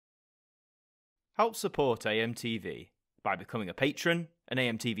Help support AMTV by becoming a patron, an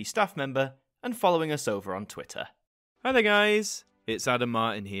AMTV staff member, and following us over on Twitter. Hi there guys, it's Adam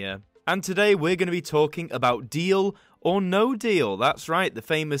Martin here, and today we're going to be talking about Deal or No Deal. That's right, the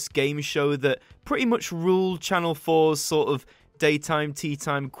famous game show that pretty much ruled Channel 4's sort of daytime, tea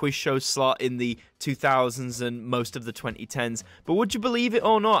time quiz show slot in the 2000s and most of the 2010s. But would you believe it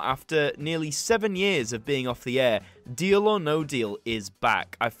or not, after nearly 7 years of being off the air, Deal or No Deal is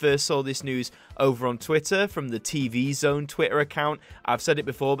back. I first saw this news over on Twitter from the TV Zone Twitter account. I've said it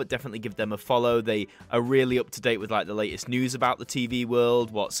before, but definitely give them a follow. They are really up to date with like the latest news about the TV world,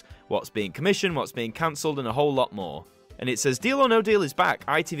 what's being commissioned, what's being cancelled, and a whole lot more. And it says, Deal or No Deal is back.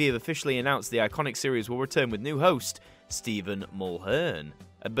 ITV have officially announced the iconic series will return with new host Stephen Mullhern.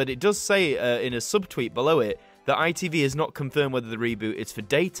 But it does say in a subtweet below it that ITV has not confirmed whether the reboot is for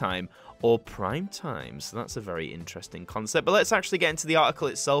daytime or prime time. So that's a very interesting concept. But let's actually get into the article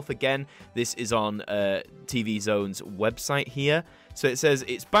itself again. This is on TV Zone's website here. So it says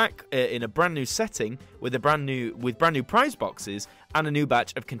it's back in a brand new setting with brand new prize boxes and a new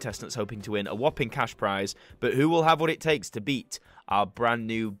batch of contestants hoping to win a whopping cash prize. But who will have what it takes to beat our brand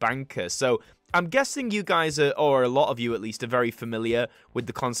new banker? So I'm guessing you guys are, or a lot of you at least, are very familiar with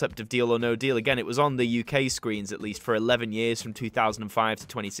the concept of Deal or No Deal. Again, it was on the UK screens at least for 11 years, from 2005 to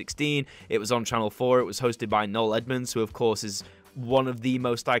 2016. It was on Channel 4. It was hosted by Noel Edmonds, who of course is one of the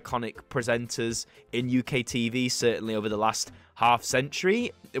most iconic presenters in UK TV, certainly over the last half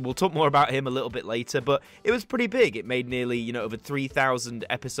century. We'll talk more about him a little bit later, but it was pretty big. It made nearly, over 3,000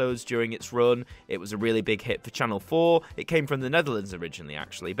 episodes during its run. It was a really big hit for Channel 4. It came from the Netherlands originally,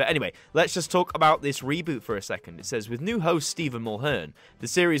 actually. But anyway, let's just talk about this reboot for a second. It says, with new host Stephen Mullhern, the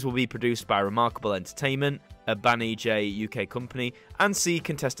series will be produced by Remarkable Entertainment, a Banny J UK company, and see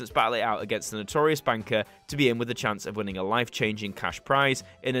contestants battle it out against the notorious banker to be in with a chance of winning a life-changing cash prize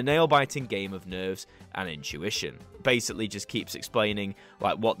in a nail-biting game of nerves and intuition. Basically just keeps explaining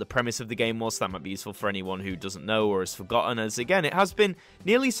like what the premise of the game was. That might be useful for anyone who doesn't know or has forgotten, as again, it has been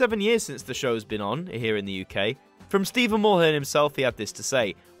nearly 7 years since the show's been on here in the UK. From Stephen Mullhern himself, he had this to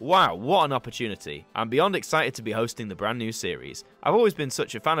say, "Wow, what an opportunity. I'm beyond excited to be hosting the brand new series. I've always been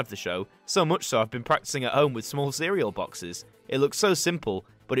such a fan of the show, so much so I've been practicing at home with small cereal boxes. It looks so simple,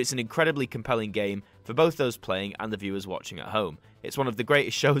 but it's an incredibly compelling game for both those playing and the viewers watching at home. It's one of the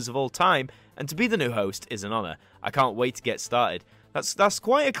greatest shows of all time, and to be the new host is an honour. I can't wait to get started." That's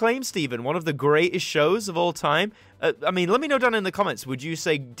quite a claim, Stephen. One of the greatest shows of all time. I mean, let me know down in the comments. Would you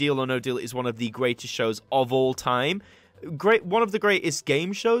say Deal or No Deal is one of the greatest shows of all time? One of the greatest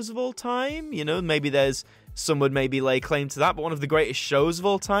game shows of all time? Maybe some would maybe lay claim to that, but one of the greatest shows of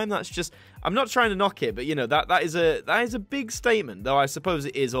all time. That's just, I'm not trying to knock it, but that is a big statement. Though I suppose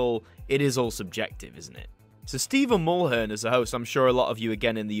it is all subjective, isn't it? So Stephen Mullhern as a host, I'm sure a lot of you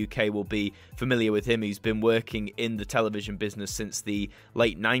again in the UK will be familiar with him. He's been working in the television business since the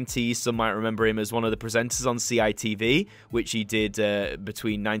late 90s. Some might remember him as one of the presenters on CITV, which he did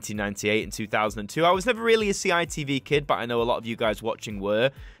between 1998 and 2002. I was never really a CITV kid, but I know a lot of you guys watching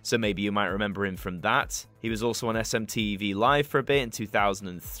were, so maybe you might remember him from that. He was also on SMTV Live for a bit in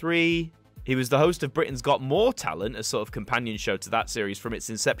 2003. He was the host of Britain's Got More Talent, a sort of companion show to that series from its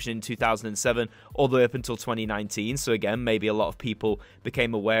inception in 2007 all the way up until 2019. So again, maybe a lot of people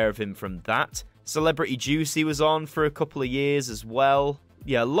became aware of him from that. Celebrity Juice he was on for a couple of years as well.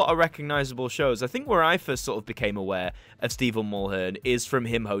 Yeah, a lot of recognisable shows. I think where I first sort of became aware of Stephen Mullhern is from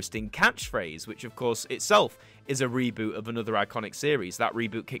him hosting Catchphrase, which of course itself is a reboot of another iconic series. That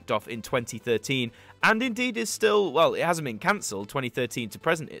reboot kicked off in 2013 and indeed is still, well, it hasn't been cancelled, 2013 to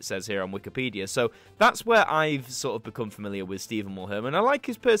present it says here on Wikipedia. So that's where I've sort of become familiar with Stephen Mullhern, and I like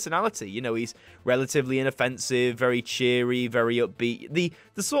his personality. He's relatively inoffensive, very cheery, very upbeat.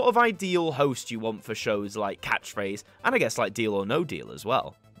 The sort of ideal host you want for shows like Catchphrase and I guess like Deal or No Deal as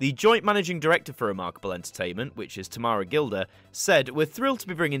well. The joint managing director for Remarkable Entertainment, which is Tamara Gilder, said, "We're thrilled to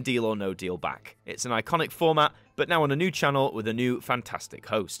be bringing Deal or No Deal back. It's an iconic format, but now on a new channel with a new fantastic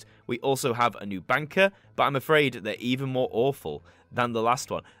host. We also have a new banker, but I'm afraid they're even more awful than the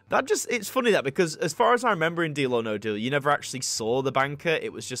last one." It's funny that, because as far as I remember in Deal or No Deal, you never actually saw the banker.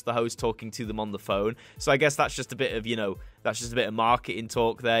 It was just the host talking to them on the phone. So I guess that's just a bit of, marketing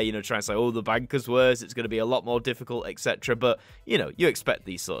talk there, trying to say, oh, the banker's worse, it's going to be a lot more difficult, etc. But, you expect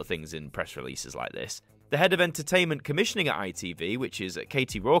these sort of things in press releases like this. The head of entertainment commissioning at ITV, which is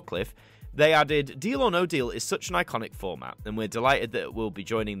Katie Rawcliffe, they added, "Deal or No Deal is such an iconic format, and we're delighted that it will be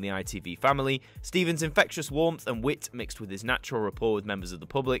joining the ITV family. Stephen's infectious warmth and wit, mixed with his natural rapport with members of the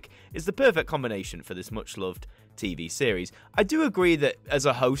public, is the perfect combination for this much-loved TV series. I do agree that as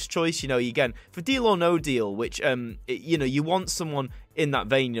a host choice, again, for Deal or No Deal, which, you want someone in that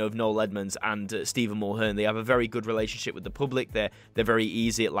vein, of Noel Edmonds and Stephen Mullhern. They have a very good relationship with the public. They're very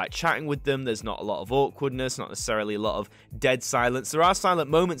easy at chatting with them. There's not a lot of awkwardness, not necessarily a lot of dead silence. There are silent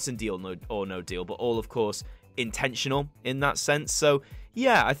moments in Deal or No Deal, but all, of course, intentional in that sense. So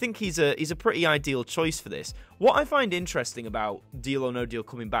yeah, I think he's a pretty ideal choice for this. What I find interesting about Deal or No Deal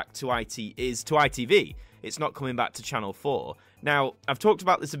coming back to ITV. It's not coming back to Channel 4. Now, I've talked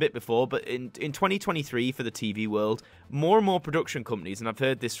about this a bit before, but in 2023 for the TV world, more and more production companies, and I've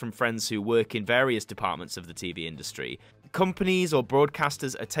heard this from friends who work in various departments of the TV industry, companies or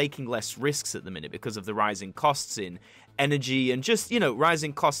broadcasters are taking less risks at the minute because of the rising costs in energy and just,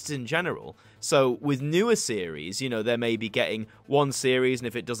 rising costs in general. So with newer series, they may be getting one series, and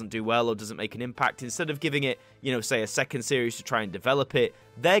if it doesn't do well or doesn't make an impact, instead of giving it, say a second series to try and develop it,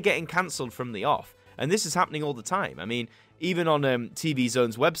 they're getting cancelled from the off. And this is happening all the time. I mean, even on TV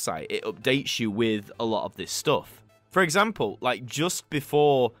Zone's website, it updates you with a lot of this stuff. For example, just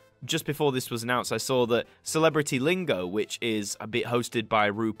before this was announced, I saw that Celebrity Lingo, which is a bit hosted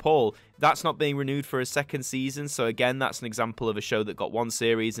by RuPaul, that's not being renewed for a second season. So again, that's an example of a show that got one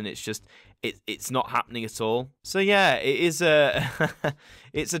series and it's not happening at all. So yeah, it is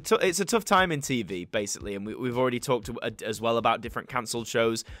it's a tough time in TV basically, and we've already talked as well about different cancelled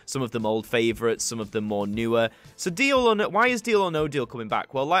shows, some of them old favourites, some of them more newer. So why is Deal or No Deal coming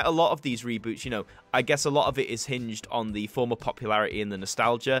back? Well, like a lot of these reboots, I guess a lot of it is hinged on the former popularity and the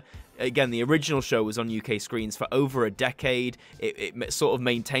nostalgia. Again, the original show was on UK screens for over a decade. It sort of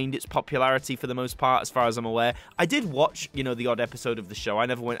maintained its popularity for the most part, as far as I'm aware. I did watch, the odd episode of the show. I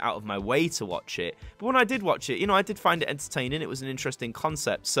never went out of my way to watch it. But when I did watch it, I did find it entertaining. It was an interesting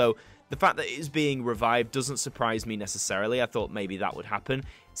concept. So the fact that it is being revived doesn't surprise me necessarily. I thought maybe that would happen.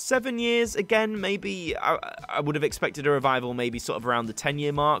 7 years, again, maybe I would have expected a revival maybe sort of around the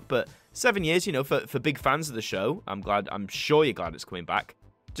 10-year mark. But 7 years, for big fans of the show, I'm sure you're glad it's coming back.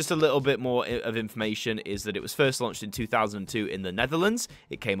 Just a little bit more of information is that it was first launched in 2002 in the Netherlands.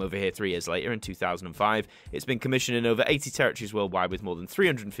 It came over here 3 years later in 2005. It's been commissioned in over 80 territories worldwide with more than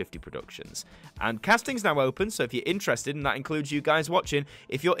 350 productions. And casting's now open, so if you're interested, and that includes you guys watching,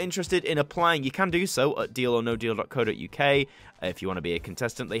 if you're interested in applying, you can do so at dealornodeal.co.uk. If you want to be a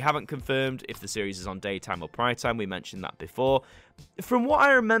contestant, they haven't confirmed if the series is on daytime or prime time. We mentioned that before. From what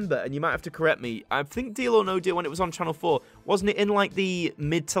I remember, and you might have to correct me, I think Deal or No Deal, when it was on Channel 4, wasn't it in the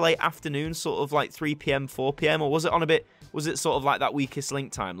mid to late afternoon, sort of 3 p.m, 4 p.m, or was it sort of that weakest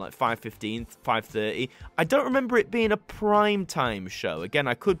link time, 5:15, 5:30? I don't remember it being a prime time show. Again,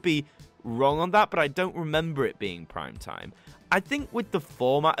 I could be wrong on that, but I don't remember it being prime time. I think with the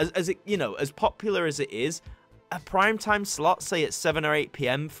format, as popular as it is, a primetime slot, say at 7 or 8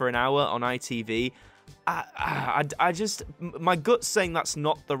 p.m. for an hour on ITV, I just, my gut's saying that's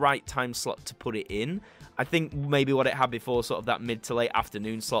not the right time slot to put it in. I think maybe what it had before, sort of that mid to late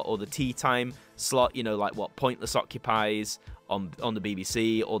afternoon slot, or the tea time slot, what Pointless occupies on the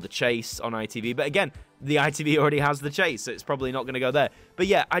BBC, or The Chase on ITV. But again, the ITV already has The Chase, so it's probably not going to go there. But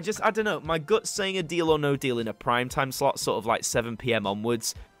yeah, I don't know. My gut's saying a Deal or No Deal in a primetime slot, sort of 7 p.m.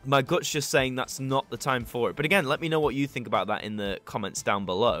 onwards. My gut's just saying that's not the time for it. But again, let me know what you think about that in the comments down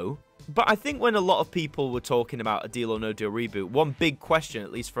below. But I think when a lot of people were talking about a Deal or No Deal reboot, one big question,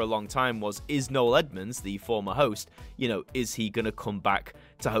 at least for a long time, was, is Noel Edmonds, the former host, is he going to come back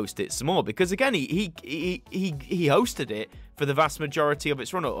to host it some more? Because again, he hosted it for the vast majority of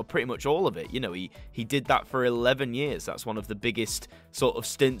its run, or pretty much all of it. He did that for 11 years. That's one of the biggest sort of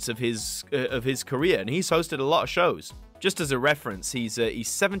stints of his career, and he's hosted a lot of shows. Just as a reference, he's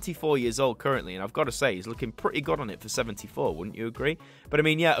 74 years old currently, and I've got to say, he's looking pretty good on it for 74, wouldn't you agree? But I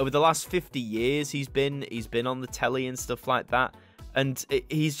mean, yeah, over the last 50 years, he's been on the telly and stuff like that, and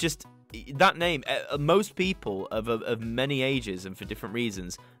he's just, that name, most people of many ages and for different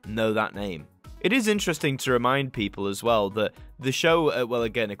reasons know that name. It is interesting to remind people as well that the show, well,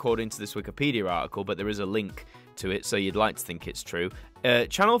 again, according to this Wikipedia article, but there is a link to it, so you'd like to think it's true,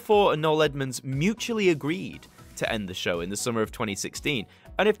 Channel 4 and Noel Edmonds mutually agreed to end the show in the summer of 2016.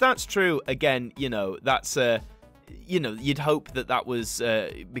 And if that's true, again, that's you'd hope that was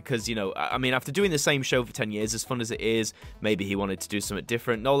because, I mean, after doing the same show for 10 years, as fun as it is, maybe he wanted to do something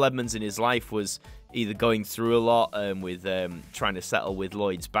different. Noel Edmonds in his life was either going through a lot with trying to settle with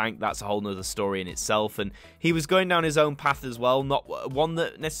Lloyd's Bank. That's a whole nother story in itself. And he was going down his own path as well, not one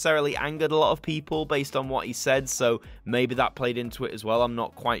that necessarily angered a lot of people based on what he said. So maybe that played into it as well. I'm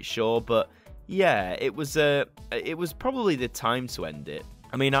not quite sure, but yeah, it was probably the time to end it.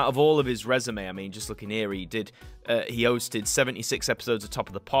 I mean, out of all of his resume, I mean, just looking here, he hosted 76 episodes of Top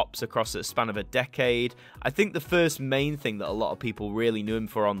of the Pops across a span of a decade. I think the first main thing that a lot of people really knew him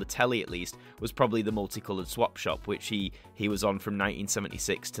for, on the telly at least, was probably the Multicolored Swap Shop, which he was on from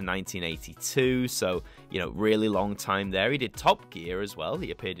 1976 to 1982, so, you know, really long time there. He did Top Gear as well.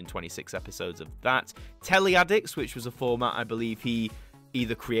 He appeared in 26 episodes of that. Telly Addicts, which was a format I believe he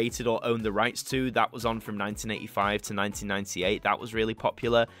either created or owned the rights to, that was on from 1985 to 1998. That was really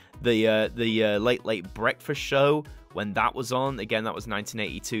popular. The Late Late Breakfast Show, when that was on, again, that was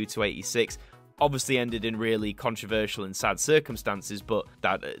 1982 to 86. Obviously ended in really controversial and sad circumstances, but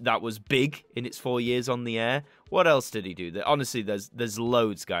that was big in its 4 years on the air. What else did he do? Honestly, there's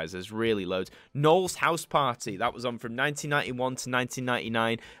loads, guys. There's really loads. Noel's House Party, that was on from 1991 to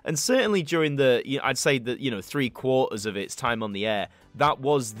 1999, and certainly during I'd say that, 3/4 of its time on the air, that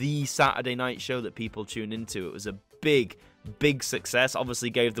was the Saturday night show that people tuned into. It was a big success. Obviously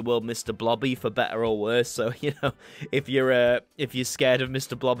gave the world Mr. Blobby, for better or worse. So, if you're scared of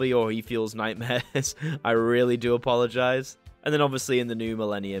Mr. Blobby or he fuels nightmares, I really do apologize. And then obviously in the new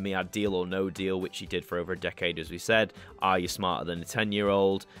millennium, he had Deal or No Deal, which he did for over a decade, as we said. Are You Smarter Than a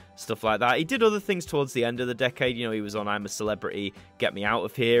 10-Year-Old? Stuff like that. He did other things towards the end of the decade. He was on I'm a Celebrity, Get Me Out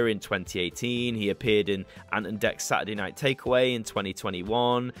of Here in 2018. He appeared in Ant and Dec's Saturday Night Takeaway in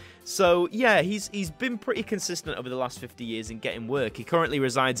 2021. So, yeah, he's been pretty consistent over the last 50 years in getting work. He currently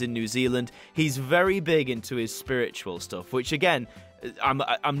resides in New Zealand. He's very big into his spiritual stuff, which, again,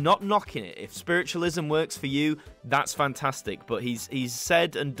 I'm not knocking it. If spiritualism works for you, that's fantastic. But he's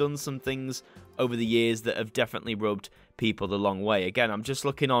said and done some things over the years that have definitely rubbed people the wrong way. Again, I'm just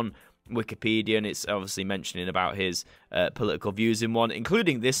looking on Wikipedia, and it's obviously mentioning about his political views in one,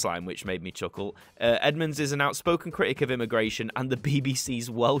 including this line, which made me chuckle. Edmonds is an outspoken critic of immigration and the BBC's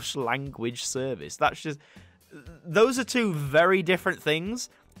Welsh language service. That's just... Those are two very different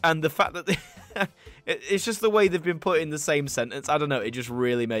things. And the fact that it's just the way they've been put in the same sentence. I don't know. It just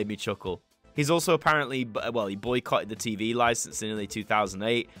really made me chuckle. He's also apparently, he boycotted the TV license in early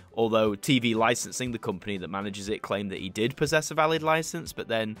 2008, although TV Licensing, the company that manages it, claimed that he did possess a valid license, but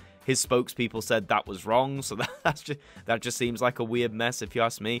then his spokespeople said that was wrong, so that just seems like a weird mess, if you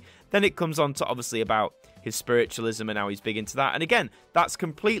ask me. Then it comes on to, obviously, about his spiritualism and how he's big into that. And again, that's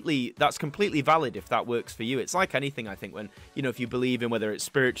completely valid if that works for you. It's like anything, I think, when, if you believe in whether it's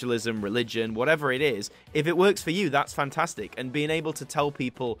spiritualism, religion, whatever it is, if it works for you, that's fantastic. And being able to tell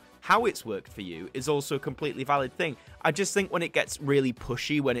people how it's worked for you is also a completely valid thing. I just think when it gets really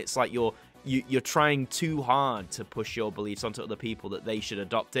pushy, when it's like you're trying too hard to push your beliefs onto other people that they should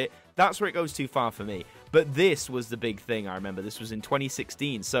adopt it, that's where it goes too far for me. But this was the big thing, I remember. This was in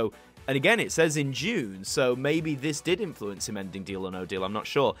 2016, so... And again, it says in June, so maybe this did influence him ending Deal or No Deal, I'm not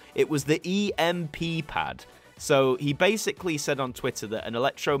sure. It was the EMP pad. So he basically said on Twitter that an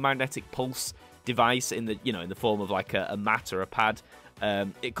electromagnetic pulse device in the form of like a mat or a pad,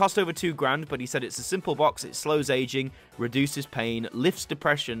 it cost over $2,000, but he said it's a simple box, it slows aging, reduces pain, lifts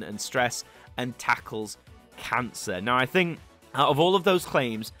depression and stress, and tackles cancer. Now, I think out of all of those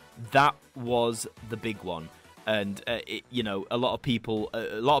claims, that was the big one. And a lot of people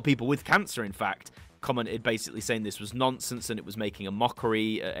with cancer, in fact, commented basically saying this was nonsense and it was making a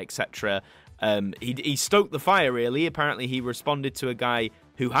mockery, etc. He stoked the fire, really. Apparently, he responded to a guy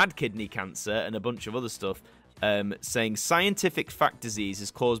who had kidney cancer and a bunch of other stuff, saying, "Scientific fact disease is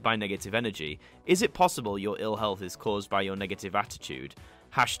caused by negative energy. Is it possible your ill health is caused by your negative attitude?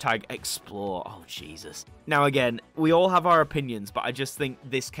 Hashtag explore." Oh, Jesus. Now, again, we all have our opinions, but I just think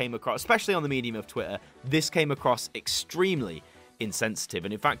this came across, especially on the medium of Twitter, this came across extremely insensitive.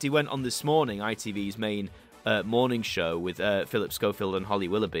 And in fact, he went on this morning, ITV's main morning show with Philip Schofield and Holly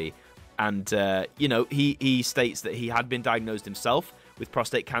Willoughby. And, he states that he had been diagnosed himself with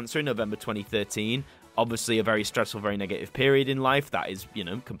prostate cancer in November 2013. Obviously, a very stressful, very negative period in life. That is,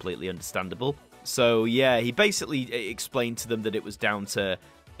 completely understandable. So, yeah, he basically explained to them that it was down to,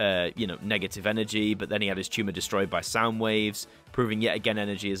 negative energy, but then he had his tumour destroyed by sound waves, proving yet again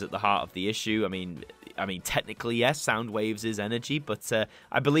energy is at the heart of the issue. I mean, technically, yes, sound waves is energy, but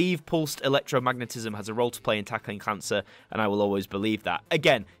I believe pulsed electromagnetism has a role to play in tackling cancer, and I will always believe that.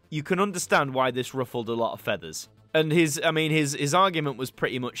 Again, you can understand why this ruffled a lot of feathers. And his argument was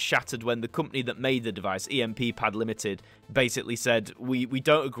pretty much shattered when the company that made the device, EMP Pad Limited, basically said, we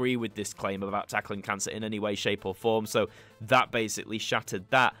don't agree with this claim about tackling cancer in any way, shape or form. So that basically shattered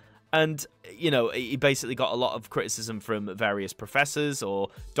that. And, he basically got a lot of criticism from various professors or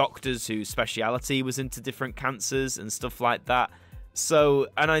doctors whose speciality was into different cancers and stuff like that. So,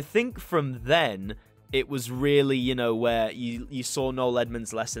 and I think from then, it was really, you know, where you saw Noel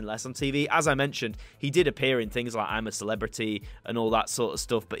Edmonds less and less on TV. As I mentioned, he did appear in things like I'm a Celebrity and all that sort of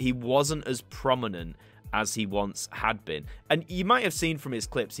stuff, but he wasn't as prominent as he once had been. And you might have seen from his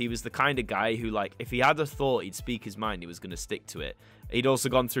clips, he was the kind of guy who, like, if he had a thought, he'd speak his mind, he was going to stick to it. He'd also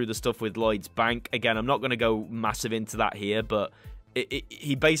gone through the stuff with Lloyd's Bank. Again, I'm not going to go massive into that here, but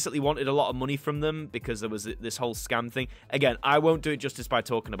he basically wanted a lot of money from them because there was this whole scam thing. Again, I won't do it justice by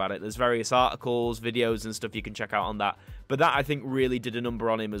talking about it. There's various articles, videos, and stuff you can check out on that. But that, I think, really did a number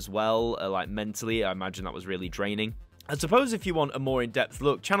on him as well, like mentally. I imagine that was really draining. I suppose if you want a more in-depth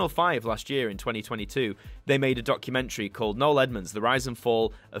look, Channel 5 last year in 2022, they made a documentary called Noel Edmonds, The Rise and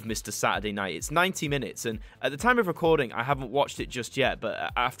Fall of Mr. Saturday Night. It's 90 minutes, and at the time of recording, I haven't watched it just yet,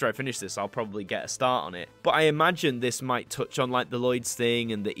 but after I finish this, I'll probably get a start on it. But I imagine this might touch on like the Lloyd's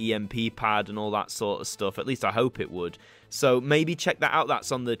thing and the EMP pad and all that sort of stuff. At least I hope it would. So maybe check that out.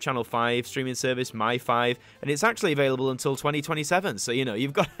 That's on the Channel 5 streaming service, My5, and it's actually available until 2027. So, you know,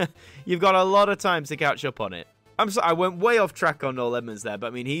 you've got a lot of time to catch up on it. I'm sorry, I went way off track on Noel Edmonds there, but I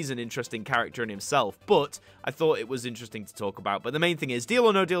mean, he's an interesting character in himself, but I thought it was interesting to talk about. But the main thing is, Deal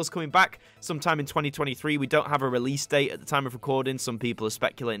or No Deal is coming back sometime in 2023. We don't have a release date at the time of recording. Some people are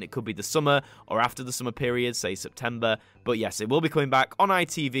speculating it could be the summer or after the summer period, say September. But yes, it will be coming back on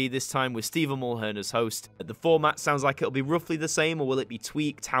ITV, this time with Stephen Mullhern as host. The format sounds like it'll be roughly the same, or will it be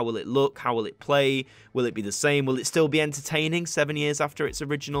tweaked? How will it look? How will it play? Will it be the same? Will it still be entertaining 7 years after its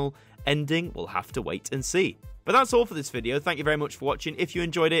original ending? We'll have to wait and see. But that's all for this video. Thank you very much for watching. If you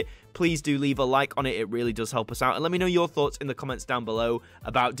enjoyed it, please do leave a like on it. It really does help us out. And let me know your thoughts in the comments down below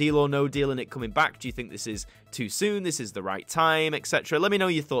about Deal or No Deal and it coming back. Do you think this is too soon? This is the right time, etc. Let me know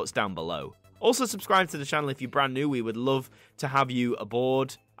your thoughts down below. Also, subscribe to the channel if you're brand new. We would love to have you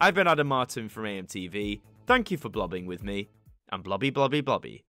aboard. I've been Adam Martyn from AMTV. Thank you for blobbing with me. And blobby, blobby,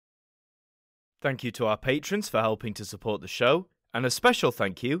 blobby. Thank you to our patrons for helping to support the show. And a special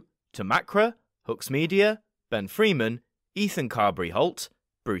thank you to Macra, Hooks Media, Ben Freeman, Ethan Carberry-Holt,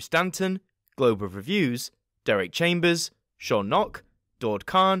 Bruce Danton, Globe of Reviews, Derek Chambers, Sean Nock, Dord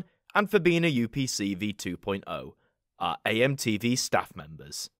Khan, and for being a UPC V2.0, our AMTV staff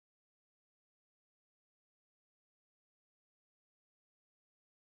members.